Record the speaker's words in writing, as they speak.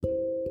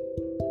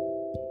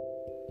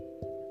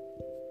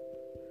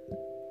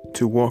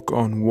To walk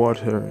on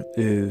water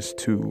is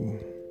to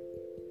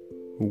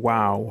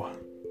wow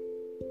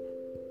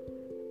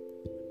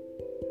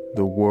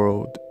the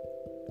world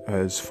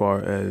as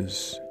far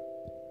as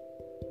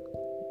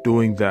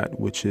doing that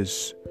which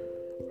is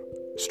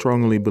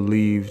strongly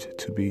believed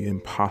to be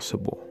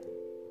impossible.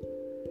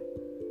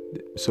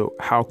 So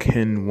how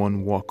can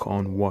one walk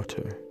on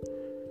water?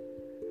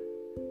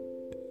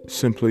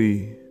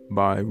 Simply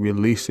by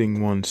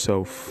releasing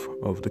oneself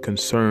of the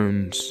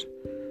concerns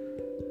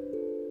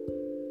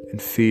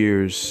and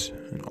fears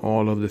and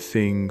all of the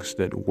things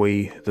that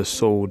weigh the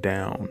soul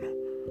down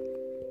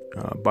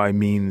by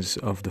means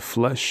of the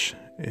flesh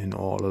and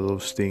all of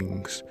those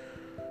things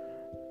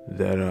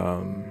that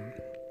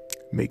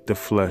make the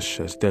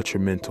flesh as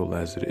detrimental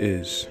as it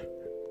is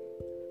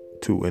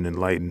to an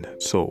enlightened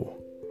soul.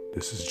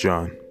 This is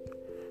John.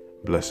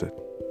 Blessed.